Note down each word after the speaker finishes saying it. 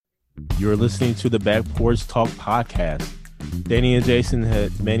You're listening to the Back Porch Talk podcast. Danny and Jason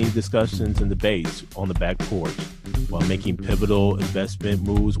had many discussions and debates on the back porch while making pivotal investment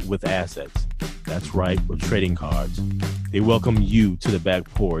moves with assets. That's right, with trading cards. They welcome you to the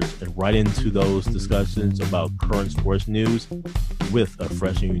back porch and right into those discussions about current sports news with a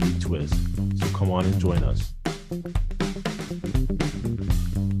fresh and unique twist. So come on and join us.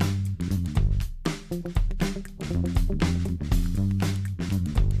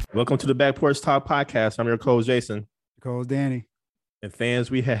 Welcome to the Back Porch Talk podcast. I'm your co-host, Jason. Co-host, Danny. And fans,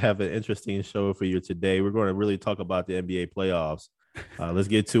 we have an interesting show for you today. We're going to really talk about the NBA playoffs. Let's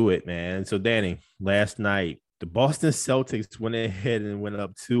get to it, man. So, Danny, last night, the Boston Celtics went ahead and went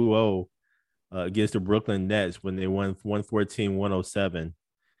up 2-0 against the Brooklyn Nets when they won 114-107.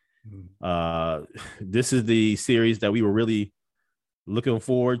 This is the series that we were really looking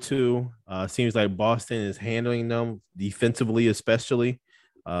forward to. Seems like Boston is handling them defensively, especially.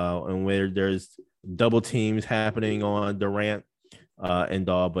 And where there's double teams happening on Durant and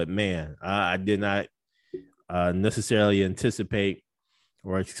all. But, man, I did not necessarily anticipate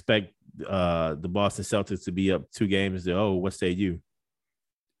or expect the Boston Celtics to be up 2 games. What say you?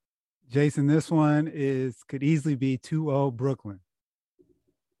 Jason, this one could easily be 2-0 Brooklyn.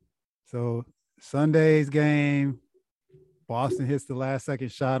 So Sunday's game, Boston hits the last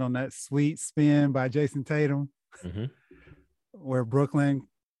second shot on that sweet spin by Jason Tatum, where Brooklyn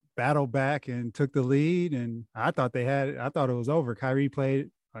battled back and took the lead. And I thought it was over. Kyrie played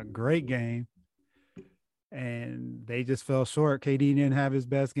a great game and they just fell short. KD didn't have his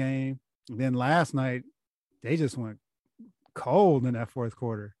best game. And then last night, they just went cold in that fourth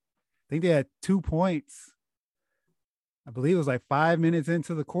quarter. I think they had 2 points. I believe it was like 5 minutes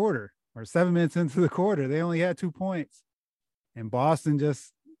into the quarter or 7 minutes into the quarter. They only had 2 points. And Boston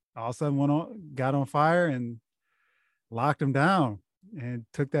just all of a sudden got on fire and locked them down and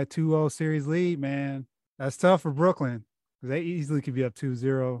took that 2-0 series lead, man. That's tough for Brooklyn because they easily could be up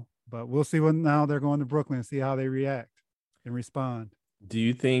 2-0. But we'll see when now they're going to Brooklyn and see how they react and respond. Do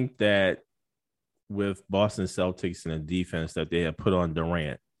you think that with Boston Celtics and the defense that they have put on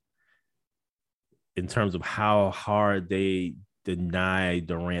Durant, in terms of how hard they deny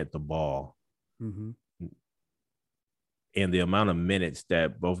Durant the ball and the amount of minutes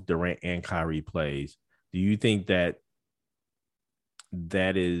that both Durant and Kyrie plays, do you think that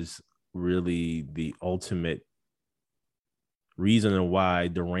is really the ultimate reason why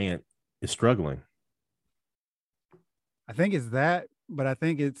Durant is struggling? I think it's that, but I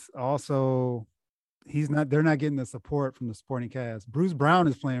think it's also they're not getting the support from the supporting cast. Bruce Brown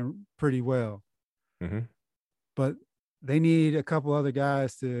is playing pretty well, but they need a couple other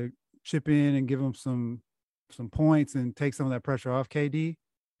guys to chip in and give them some points and take some of that pressure off KD.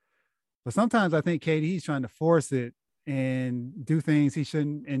 But sometimes I think KD's trying to force it and do things he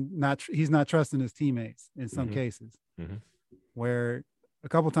shouldn't, and he's not trusting his teammates in some cases. Where a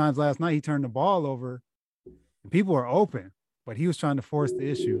couple times last night he turned the ball over and people were open, but he was trying to force the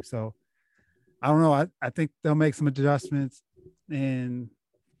issue. So I don't know. I think they'll make some adjustments, and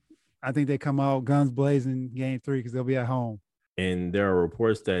I think they come out guns blazing game 3 because they'll be at home. And there are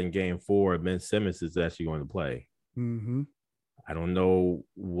reports that in game 4, Ben Simmons is actually going to play. I don't know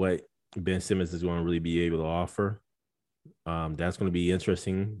what Ben Simmons is going to really be able to offer. That's going to be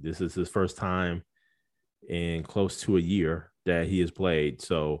interesting. This is his first time in close to a year that he has played.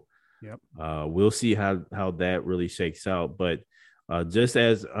 So we'll see how that really shakes out. But just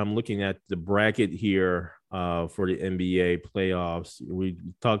as I'm looking at the bracket here for the NBA playoffs, we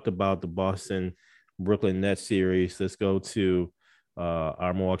talked about the Boston-Brooklyn Nets series. Let's go to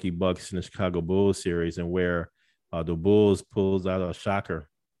our Milwaukee Bucks and the Chicago Bulls series, and where the Bulls pulls out a shocker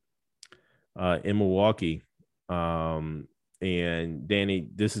in Milwaukee. And Danny,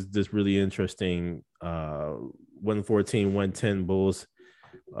 this is just really interesting. 114-110 Bulls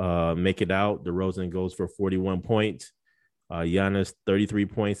make it out. DeRozan goes for 41 points. Giannis 33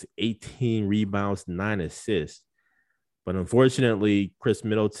 points, 18 rebounds, 9 assists. But unfortunately, Chris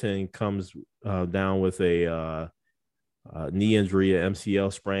Middleton comes down with a knee injury, an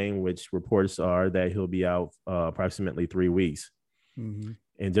MCL sprain, which reports are that he'll be out approximately 3 weeks. And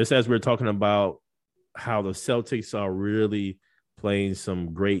just as we're talking about how the Celtics are really playing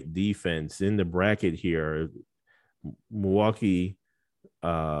some great defense in the bracket here, Milwaukee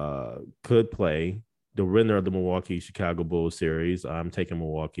could play the winner of the Milwaukee-Chicago Bulls series. I'm taking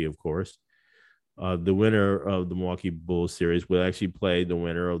Milwaukee, of course. The winner of the Milwaukee Bulls series will actually play the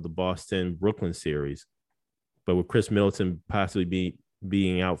winner of the Boston-Brooklyn series, but with Chris Middleton possibly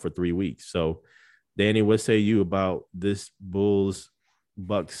being out for 3 weeks. So, Danny, what say you about this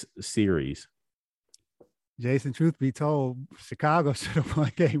Bulls-Bucks series? Jason, truth be told, Chicago should have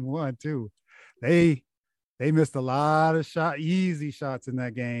won game one too. They missed a lot of easy shots in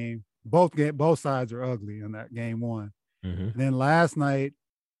that game. Both sides are ugly in that game one. Mm-hmm. And then last night,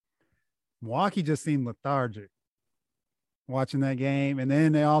 Milwaukee just seemed lethargic watching that game. And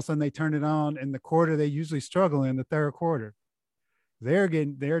then all of a sudden they turned it on in the quarter. They usually struggle in the third quarter.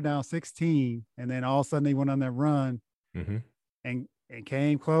 They're down 16. And then all of a sudden they went on that run and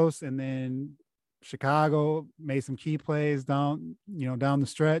came close. And then Chicago made some key plays down the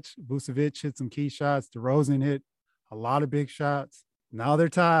stretch. Vucevic hit some key shots. DeRozan hit a lot of big shots. Now they're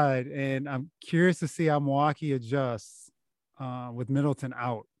tied. And I'm curious to see how Milwaukee adjusts with Middleton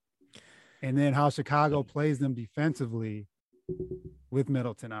out. And then how Chicago plays them defensively with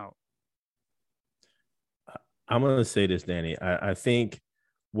Middleton out. I'm going to say this, Danny. I think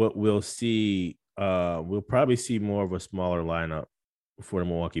what we'll see, we'll probably see more of a smaller lineup for the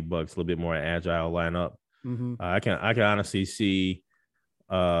Milwaukee Bucks, a little bit more agile lineup. Mm-hmm. I can honestly see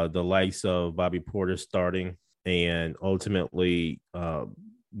the likes of Bobby Porter starting and ultimately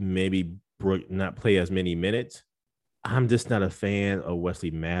maybe Brook not play as many minutes. I'm just not a fan of Wesley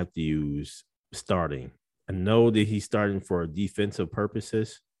Matthews starting. I know that he's starting for defensive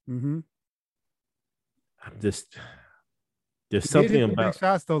purposes. Mm-hmm. There's he something about big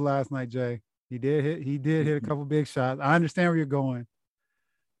shots though last night, Jay. He did hit a couple big shots. I understand where you're going,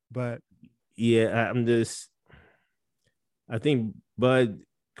 but yeah, I think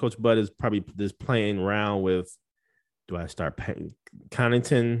Coach Bud is probably just playing around with, do I start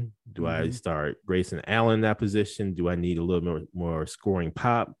Connaughton? Do I start Grayson Allen in that position? Do I need a little more scoring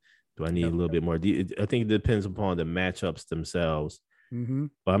pop? Do I need a little bit more? I think it depends upon the matchups themselves. Mm-hmm.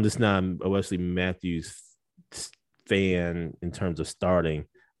 But I'm just not a Wesley Matthews fan in terms of starting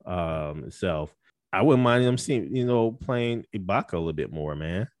itself. I wouldn't mind them seeing, playing Ibaka a little bit more,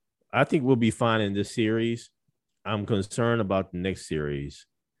 man. I think we'll be fine in this series. I'm concerned about the next series.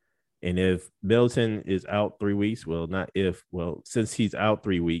 And if Middleton is out 3 weeks, since he's out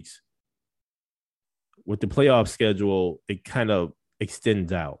 3 weeks, with the playoff schedule, it kind of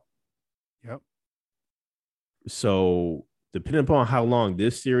extends out. Yep. So depending upon how long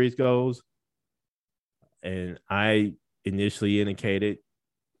this series goes, and I initially indicated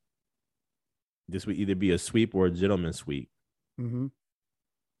this would either be a sweep or a gentleman's sweep,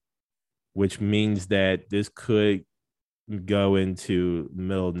 which means that this could go into the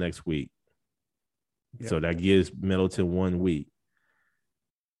middle of next week. Yep. So that gives Middleton 1 week.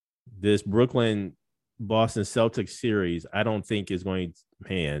 This Brooklyn-Boston Celtics series, I don't think is going to,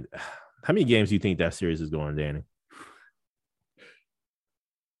 man, how many games do you think that series is going, Danny?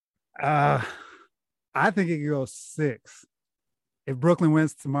 I think it could go 6. If Brooklyn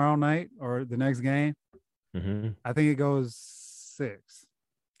wins tomorrow night or the next game, I think it goes 6.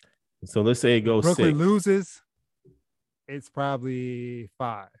 So let's say it goes Brooklyn 6. Loses, it's probably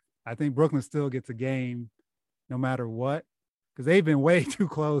 5. I think Brooklyn still gets a game no matter what, because they've been way too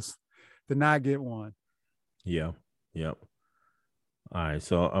close to not get one. Yeah. Yep. All right.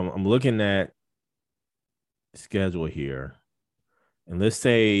 So I'm looking at schedule here. And let's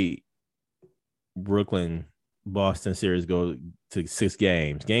say Brooklyn Boston series go to 6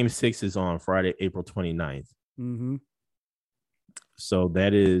 games. Game 6 is on Friday, April 29th. Mm-hmm. So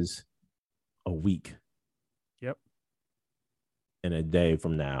that is a week. Yep. And a day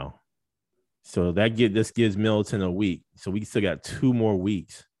from now. So this gives Middleton a week. So we still got 2 more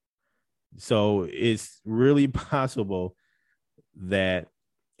weeks. So it's really possible that,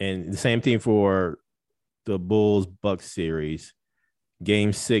 and the same thing for the Bulls Bucks series.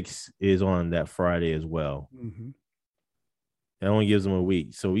 Game 6 is on that Friday as well. Mm-hmm. It only gives them a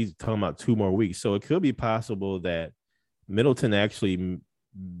week. So he's talking about 2 more weeks. So it could be possible that Middleton actually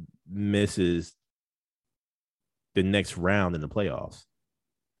misses the next round in the playoffs.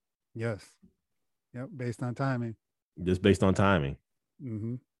 Yes. Yep. Based on timing. Just based on timing.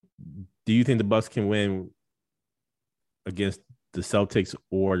 Mm-hmm. Do you think the Bucks can win against the Celtics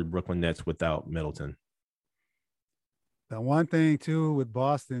or the Brooklyn Nets without Middleton? The one thing too with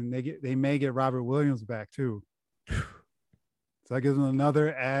Boston, they may get Robert Williams back too. So that gives them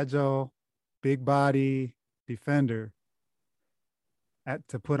another agile, big body defender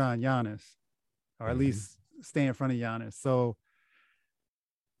to put on Giannis, or at least stay in front of Giannis. So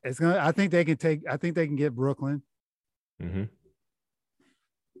I think they can get Brooklyn. Mm-hmm.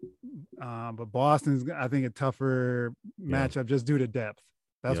 But Boston's, I think, a tougher matchup just due to depth.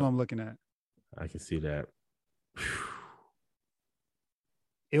 That's what I'm looking at. I can see that.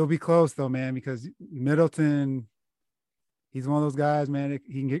 It'll be close though, man, because Middleton, he's one of those guys, man.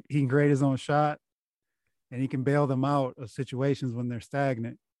 He can create his own shot, and he can bail them out of situations when they're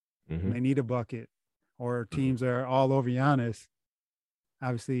stagnant, when they need a bucket, or teams are all over Giannis,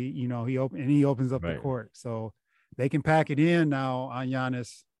 obviously, he opens up the Right. court. So they can pack it in now on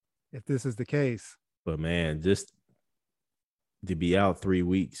Giannis if this is the case. But man, just to be out 3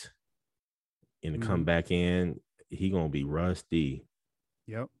 weeks and to come back in, he gonna be rusty.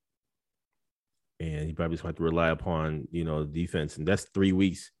 Yep. And he probably just have to rely upon, defense. And that's 3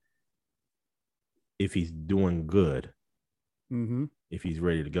 weeks if he's doing good, if he's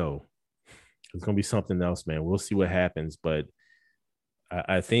ready to go. It's gonna be something else, man. We'll see what happens. But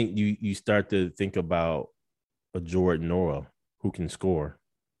I think you start to think about a Jordan Noah who can score.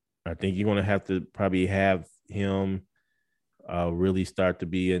 I think you're gonna have to probably have him really start to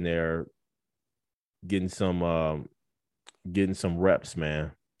be in there getting some reps,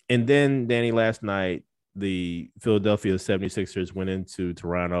 man. And then, Danny, last night, the Philadelphia 76ers went into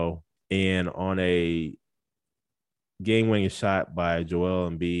Toronto, and on a game-winning shot by Joel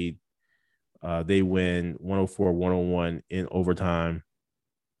Embiid, they win 104-101 in overtime.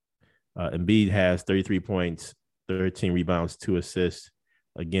 Embiid has 33 points, 13 rebounds, 2 assists.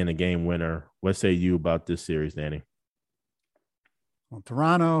 Again, a game winner. What say you about this series, Danny? Well,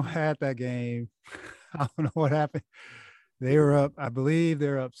 Toronto had that game. I don't know what happened. They were up, I believe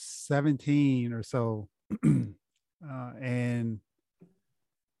they're up 17 or so. And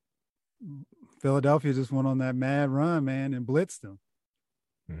Philadelphia just went on that mad run, man, and blitzed them.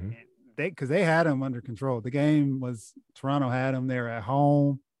 Because they had them under control. The game was, Toronto had them there at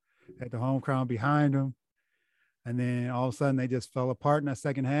home, had the home crowd behind them. And then all of a sudden they just fell apart in that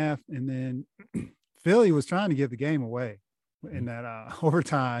second half. And then Philly was trying to give the game away in that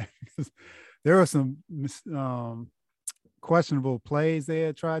overtime. There were some questionable plays they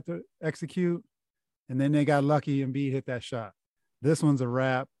had tried to execute, and then they got lucky and Embiid hit that shot. This one's a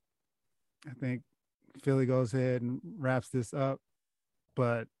wrap. I think Philly goes ahead and wraps this up,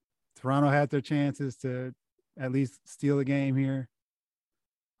 but Toronto had their chances to at least steal the game here.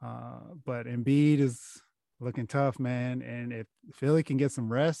 But Embiid is looking tough, man. And if Philly can get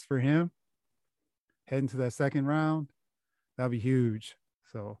some rest for him heading to that second round, that'll be huge.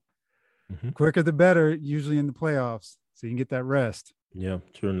 So quicker the better, usually in the playoffs, so you can get that rest. Yeah,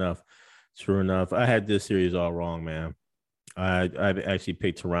 true enough. I had this series all wrong, man. I actually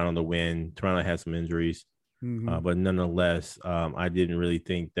picked Toronto to win. Toronto had some injuries, but nonetheless, I didn't really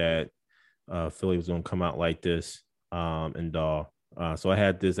think that Philly was going to come out like this and so I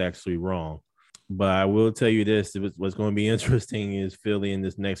had this actually wrong. But I will tell you this: what's going to be interesting is Philly in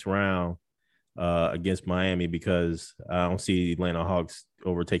this next round against Miami, because I don't see Atlanta Hawks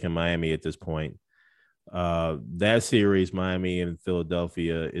overtaking Miami at this point. That series, Miami and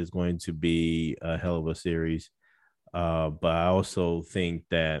Philadelphia, is going to be a hell of a series. But I also think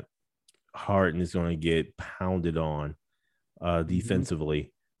that Harden is going to get pounded on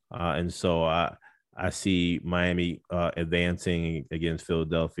defensively. And so I see Miami advancing against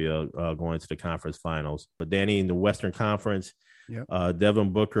Philadelphia going to the conference finals. But Danny, in the Western Conference,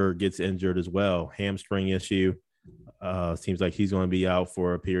 Devin Booker gets injured as well. Hamstring issue. Seems like he's going to be out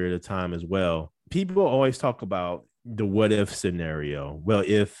for a period of time as well. People always talk about the what if scenario. Well,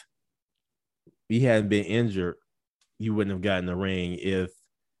 if he hadn't been injured, you wouldn't have gotten the ring. If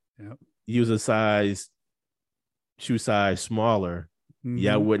he was a shoe size smaller,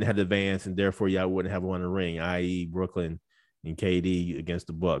 y'all wouldn't have advanced, and therefore y'all wouldn't have won the ring, i.e. Brooklyn and KD against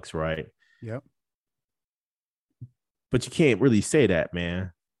the Bucks, right? Yep. But you can't really say that,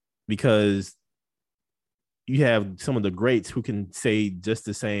 man, because you have some of the greats who can say just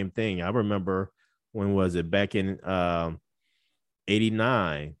the same thing. I remember, when was it, back in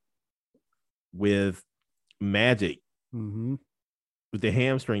 89 with Magic with the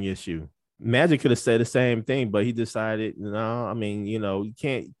hamstring issue. Magic could have said the same thing, but he decided, no, I mean, you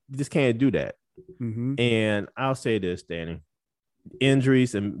just can't do that. And I'll say this, Danny,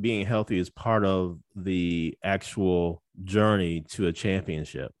 injuries and being healthy is part of the actual journey to a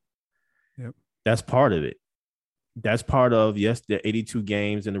championship. Yep. That's part of it. That's part of, yes, the 82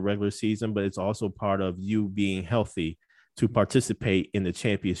 games in the regular season, but it's also part of you being healthy to participate in the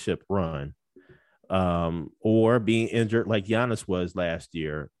championship run, or being injured like Giannis was last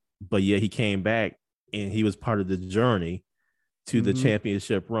year. But yeah, he came back and he was part of the journey to the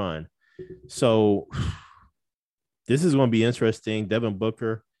championship run. So this is going to be interesting. Devin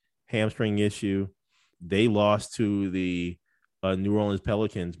Booker, hamstring issue. They lost to the New Orleans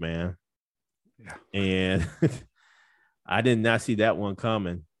Pelicans, man. Yeah. And I did not see that one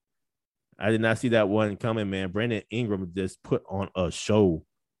coming. Man. Brandon Ingram just put on a show.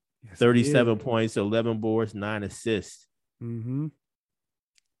 Yes, 37 points, 11 boards, 9 assists.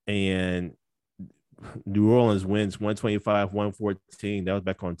 And New Orleans wins 125-114. That was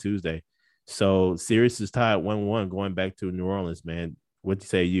back on Tuesday. So series is tied 1-1 going back to New Orleans, man. What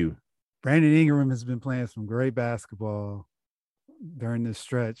say you? Brandon Ingram has been playing some great basketball during this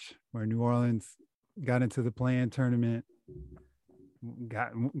stretch where New Orleans got into the play-in tournament,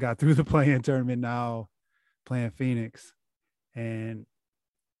 got through the play-in tournament now playing Phoenix. And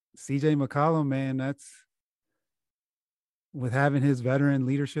CJ McCollum, man, that's with having his veteran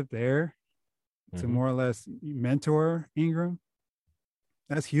leadership there to more or less mentor Ingram.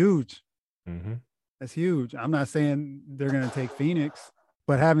 That's huge. That's huge. I'm not saying they're going to take Phoenix,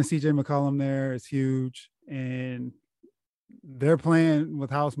 but having CJ McCollum there is huge. And they're playing with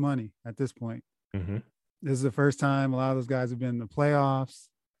house money at this point. This is the first time a lot of those guys have been in the playoffs.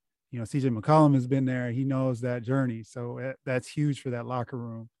 You know, CJ McCollum has been there. He knows that journey. So that's huge for that locker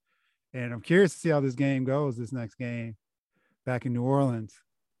room. And I'm curious to see how this game goes, this next game back in New Orleans,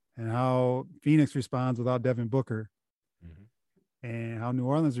 and how Phoenix responds without Devin Booker, and how New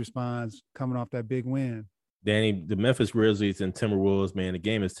Orleans responds coming off that big win. Danny, the Memphis Grizzlies and Timberwolves, man, the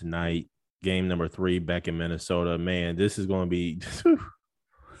game is tonight. Game number 3 back in Minnesota. Man, this is going to be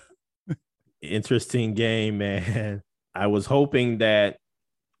interesting game, man. I was hoping that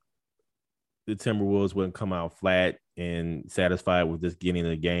the Timberwolves wouldn't come out flat and satisfied with just getting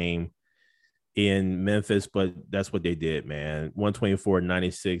the game in Memphis, but that's what they did, man.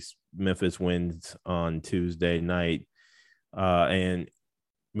 124-96, Memphis wins on Tuesday night. And,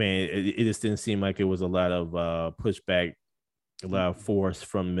 man, it just didn't seem like it was a lot of pushback, a lot of force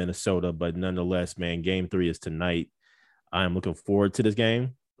from Minnesota, but nonetheless, man, game 3 is tonight. I'm looking forward to this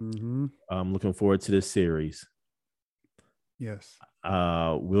game. I'm looking forward to this series. Yes.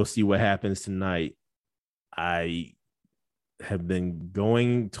 We'll see what happens tonight. I have been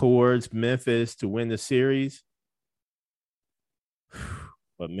going towards Memphis to win the series,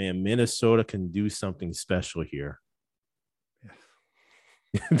 but man, Minnesota can do something special here.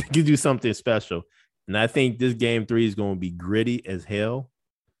 Yes. They can do something special. And I think this game 3 is going to be gritty as hell.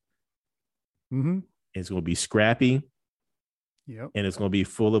 It's going to be scrappy. And it's going to be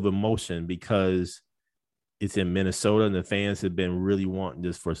full of emotion because it's in Minnesota and the fans have been really wanting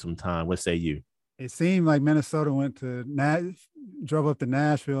this for some time. What say you? It seemed like Minnesota drove up to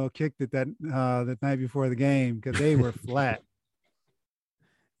Nashville, kicked it that night before the game because they were flat.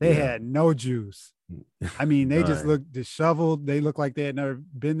 They had no juice. I mean, they just looked disheveled. They looked like they had never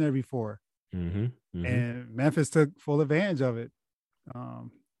been there before. And Memphis took full advantage of it.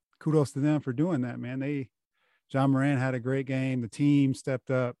 Kudos to them for doing that, man. John Moran had a great game. The team stepped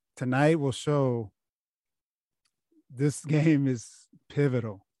up. Tonight will show this game is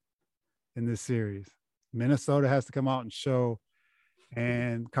pivotal in this series. Minnesota has to come out and show.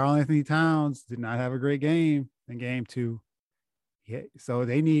 And Karl-Anthony Towns did not have a great game in game 2. So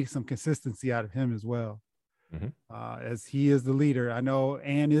they need some consistency out of him as well. As he is the leader. I know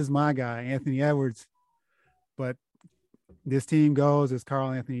Ann is my guy, Anthony Edwards, but this team goes as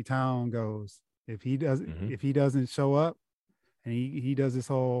Karl-Anthony Towns goes. If he doesn't show up and he does this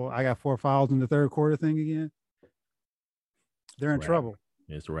whole I got 4 fouls in the third quarter thing again, they're in trouble.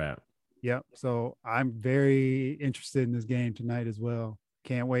 It's a wrap. Yep. So I'm very interested in this game tonight as well.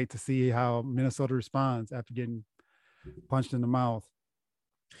 Can't wait to see how Minnesota responds after getting punched in the mouth.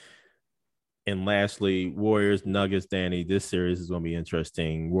 And lastly, Warriors, Nuggets, Danny. This series is going to be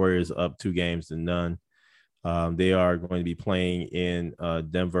interesting. Warriors up 2-0. They are going to be playing in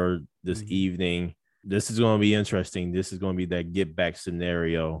Denver this evening. This is going to be interesting. This is going to be that get back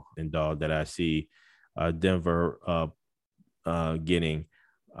scenario and dog that I see Denver getting.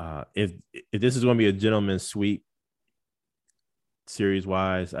 If this is going to be a gentleman's sweep series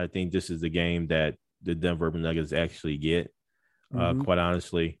wise, I think this is the game that the Denver Nuggets actually get, quite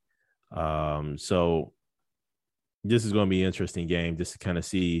honestly. So this is going to be an interesting game just to kind of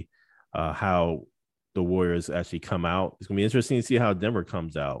see how the Warriors actually come out. It's going to be interesting to see how Denver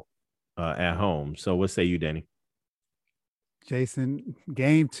comes out at home. So what say you, Danny? Jason,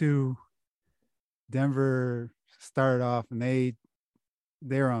 game 2, Denver started off and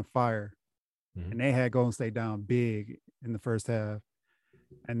they're on fire, and they had Golden State down big in the first half.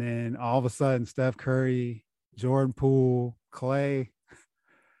 And then all of a sudden, Steph Curry, Jordan Poole, Clay,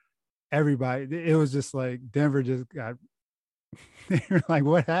 everybody, it was just like Denver just got, they were like,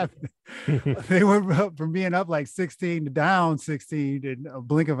 what happened? They went up from being up like 16 to down 16 in a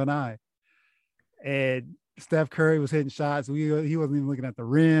blink of an eye. And Steph Curry was hitting shots. He wasn't even looking at the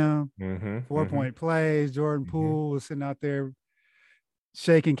rim. 4-point plays. Jordan Poole was sitting out there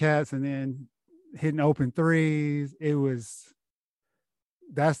shaking cats and then hitting open threes.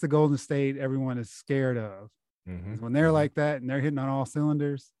 That's the Golden State everyone is scared of. When they're like that and they're hitting on all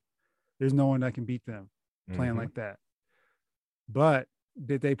cylinders, there's no one that can beat them playing like that. But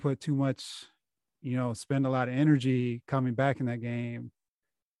did they put too much, spend a lot of energy coming back in that game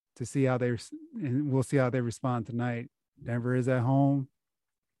to see how and we'll see how they respond tonight. Denver is at home,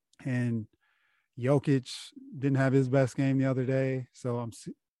 and Jokic didn't have his best game the other day, so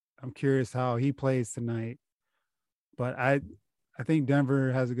I'm curious how he plays tonight. But I think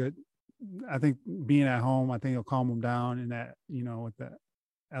Denver has I think being at home, I think it'll calm them down in that, with the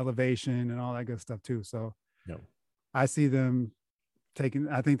elevation and all that good stuff too. So yep. I see them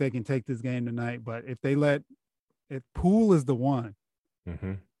I think they can take this game tonight. But if Poole is the one,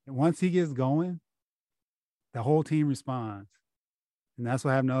 mm-hmm. and once he gets going, the whole team responds. And that's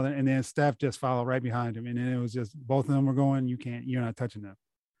what happened. And then Steph just followed right behind him. And then it was just both of them were going, you're not touching them.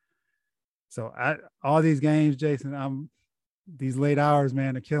 So all these games, Jason, these late hours,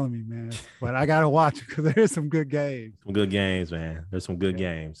 man, are killing me, man. But I got to watch it because there's some good games. Some good games, man. There's some good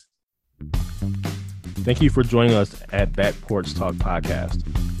games. Thank you for joining us at Back Porch Talk Podcast.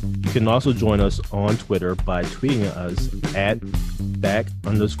 You can also join us on Twitter by tweeting us at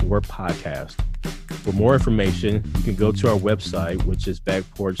 @back_podcast. For more information, you can go to our website, which is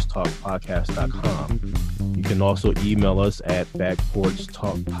backporchtalkpodcast.com. You can also email us at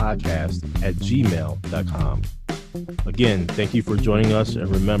backporchtalkpodcast@gmail.com. Again, thank you for joining us, and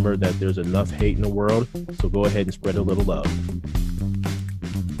remember that there's enough hate in the world, so go ahead and spread a little love.